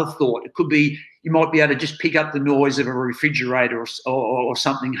another thought. It could be you might be able to just pick up the noise of a refrigerator or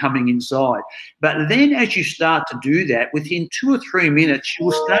something humming inside. But then as you start to do that, within 2 or 3 minutes, you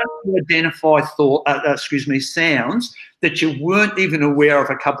will start to identify sounds that you weren't even aware of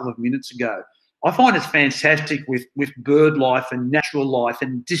a couple of minutes ago. I find it's fantastic with bird life and natural life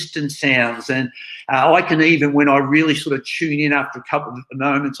and distant sounds. And I can even, when I really sort of tune in after a couple of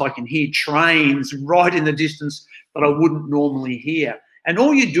moments, I can hear trains right in the distance that I wouldn't normally hear. And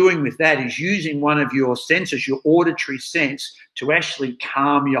all you're doing with that is using one of your senses, your auditory sense, to actually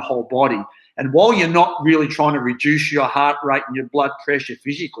calm your whole body. And while you're not really trying to reduce your heart rate and your blood pressure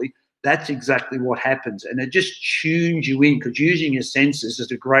physically, that's exactly what happens. And it just tunes you in, because using your senses is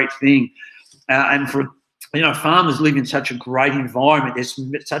a great thing. And for farmers live in such a great environment. There's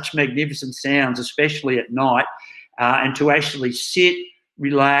such magnificent sounds, especially at night. And to actually sit,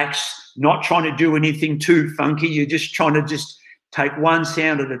 relax, not trying to do anything too funky. You're just trying to just take one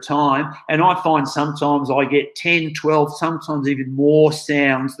sound at a time. And I find sometimes I get 10, 12, sometimes even more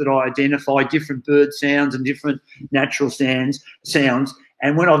sounds that I identify, different bird sounds and different natural sounds.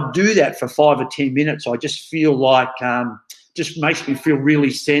 And when I do that for 5 or 10 minutes, I just feel like just makes me feel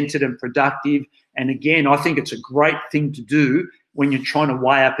really centered and productive. And again, I think it's a great thing to do when you're trying to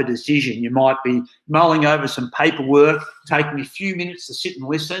weigh up a decision. You might be mulling over some paperwork, taking a few minutes to sit and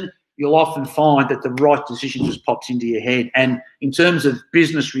listen. You'll often find that the right decision just pops into your head. And in terms of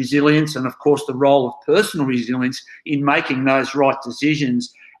business resilience and, of course, the role of personal resilience in making those right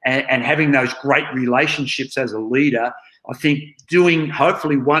decisions and having those great relationships as a leader, I think doing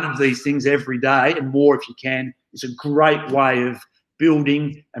hopefully one of these things every day, and more if you can, is a great way of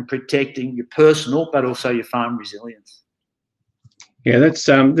building and protecting your personal but also your farm resilience. Yeah,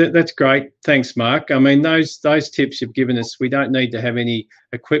 that's great. Thanks, Mark. I mean, those tips you've given us, we don't need to have any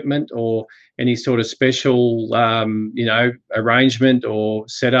equipment or any sort of special, arrangement or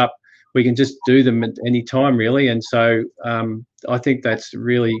setup. We can just do them at any time, really. And so I think that's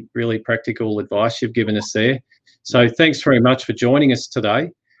really, really practical advice you've given us there. So thanks very much for joining us today.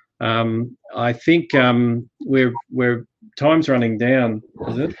 I think we're time's running down,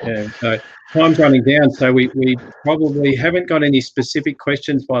 is it? Yeah. So time's running down. So we probably haven't got any specific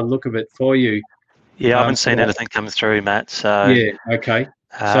questions by the look of it for you. Yeah, I haven't seen anything come through, Matt. So yeah, okay.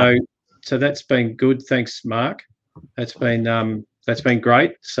 So that's been good. Thanks, Mark. That's been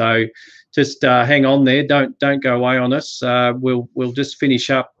great. So just hang on there. Don't go away on us. We'll just finish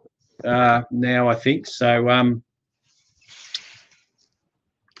up now, I think. So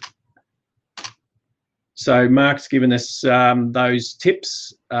Mark's given us those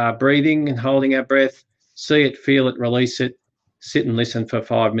tips: breathing and holding our breath, see it, feel it, release it, sit and listen for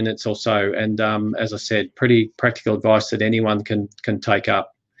 5 minutes or so. And as I said, pretty practical advice that anyone can take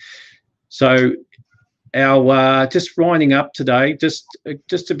up. So our just winding up today, just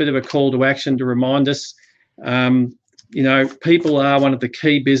a bit of a call to action to remind us, people are one of the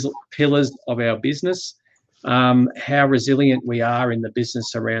key pillars of our business. How resilient we are in the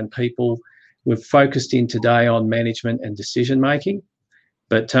business around people. We've focused in today on management and decision making,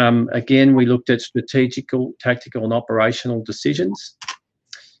 but again, we looked at strategical, tactical and operational decisions.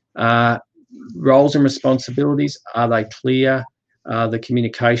 Roles and responsibilities, are they clear? The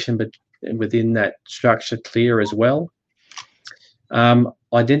communication within that structure clear as well?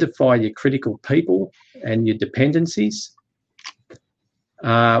 Identify your critical people and your dependencies.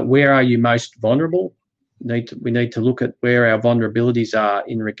 Where are you most vulnerable? We need to look at where our vulnerabilities are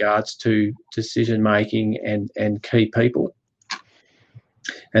in regards to decision making and key people.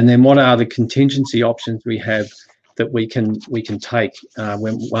 And then what are the contingency options we have that we can take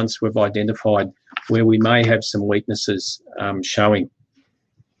once we've identified where we may have some weaknesses showing.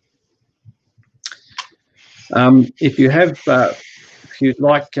 If you'd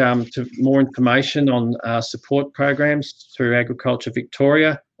like more information on support programs through Agriculture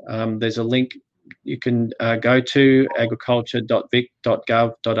Victoria, there's a link you can go to,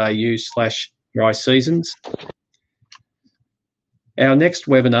 agriculture.vic.gov.au/dry seasons. Our next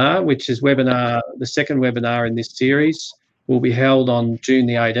webinar, which is the second webinar in this series, will be held on June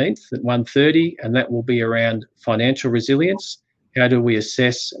the 18th at 1:30, and that will be around financial resilience. How do we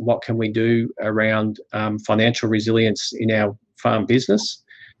assess what can we do around financial resilience in our farm business?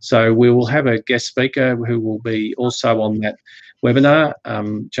 So we will have a guest speaker who will be also on that webinar,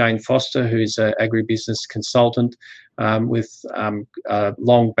 Jane Foster, who's an agribusiness consultant with a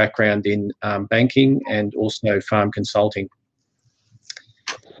long background in banking and also farm consulting.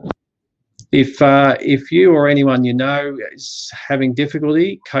 If you or anyone you know is having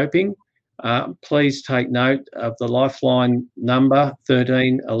difficulty coping, please take note of the Lifeline number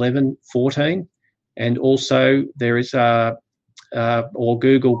 13 11 14, and also there is or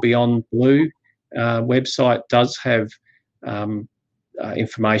Google Beyond Blue website does have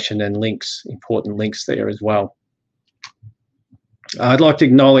information and links, important links there as well. I'd like to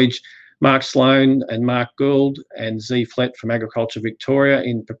acknowledge Mark Sloan and Mark Gould and Z Flett from Agriculture Victoria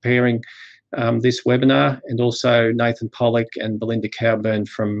in preparing this webinar, and also Nathan Pollock and Belinda Cowburn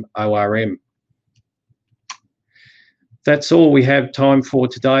from ORM. That's all we have time for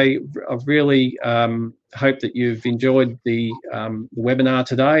today. I really hope that you've enjoyed the webinar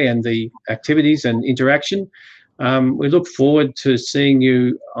today and the activities and interaction. We look forward to seeing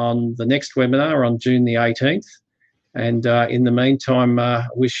you on the next webinar on June the 18th. And in the meantime,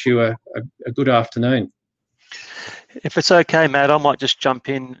 wish you a good afternoon. If it's okay, Matt, I might just jump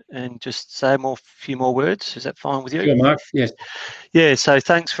in and just say a few more words. Is that fine with you? Sure, Mark. Yes. Yeah, so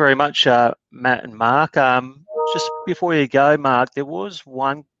thanks very much, Matt and Mark. Just before you go, Mark, there was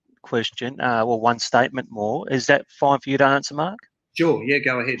one question, or one statement more. Is that fine for you to answer, Mark? Sure, yeah,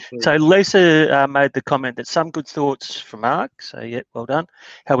 go ahead, please. So Lisa made the comment that some good thoughts from Mark, so yeah, well done.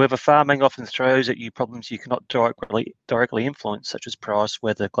 However, farming often throws at you problems you cannot directly influence, such as price,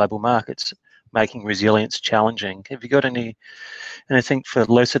 weather, global markets, making resilience challenging. Have you got anything for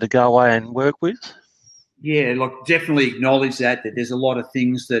Lisa to go away and work with? Yeah, look, definitely acknowledge that there's a lot of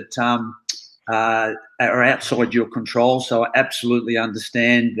things that are outside your control. So I absolutely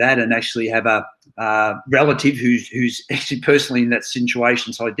understand that, and actually have a relative who's actually personally in that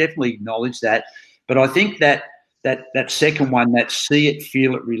situation. So I definitely acknowledge that. But I think that second one, that see it,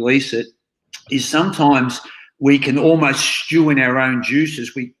 feel it, release it, is sometimes we can almost stew in our own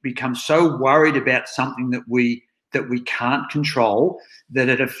juices. We become so worried about something that we can't control that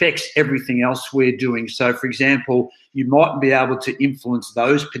it affects everything else we're doing. So, for example, you mightn't be able to influence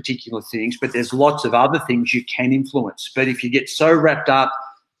those particular things, but there's lots of other things you can influence. But if you get so wrapped up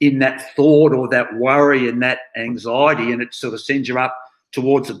in that thought or that worry and that anxiety, and it sort of sends you up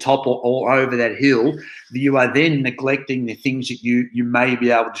towards the top or over that hill, you are then neglecting the things that you may be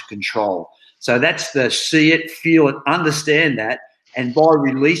able to control. So that's the see it, feel it, understand that, and by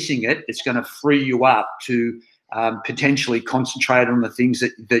releasing it, it's going to free you up to potentially concentrate on the things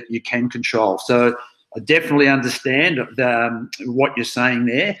that you can control. So I definitely understand what you're saying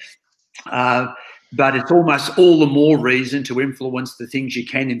there, but it's almost all the more reason to influence the things you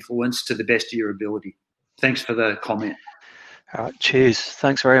can influence to the best of your ability. Thanks for the comment. All right, cheers.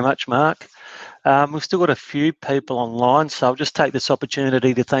 Thanks very much, Mark. We've still got a few people online, so I'll just take this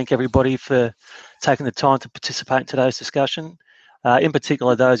opportunity to thank everybody for taking the time to participate in today's discussion. In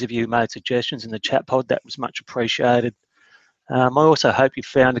particular, those of you who made suggestions in the chat pod, that was much appreciated. I also hope you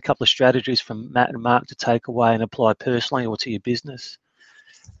found a couple of strategies from Matt and Mark to take away and apply personally or to your business.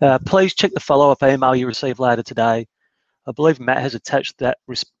 Please check the follow-up email you receive later today. I believe Matt has attached that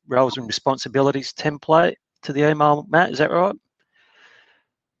roles and responsibilities template to the email. Matt, is that right?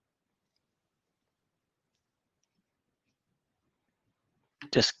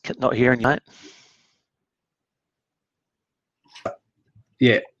 Just not hearing you, mate.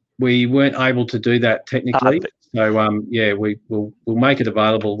 Yeah, we weren't able to do that technically. So yeah, we'll make it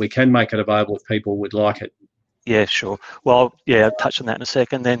available. We can make it available if people would like it. Yeah, sure. Well, yeah, I'll touch on that in a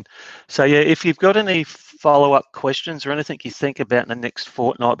second then. So yeah, if you've got any follow-up questions or anything you think about in the next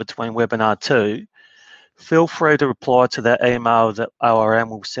fortnight between webinar 2, feel free to reply to that email that ORM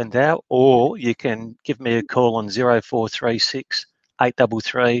will send out, or you can give me a call on 0436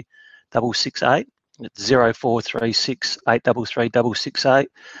 833 668. It's 0436 833 668.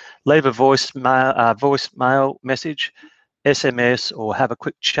 Leave a voicemail message, SMS, or have a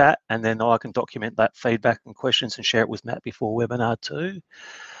quick chat, and then I can document that feedback and questions and share it with Matt before webinar 2.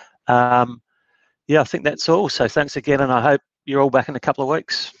 Yeah, I think that's all. So thanks again, and I hope you're all back in a couple of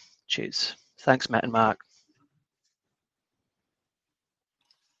weeks. Cheers. Thanks, Matt and Mark.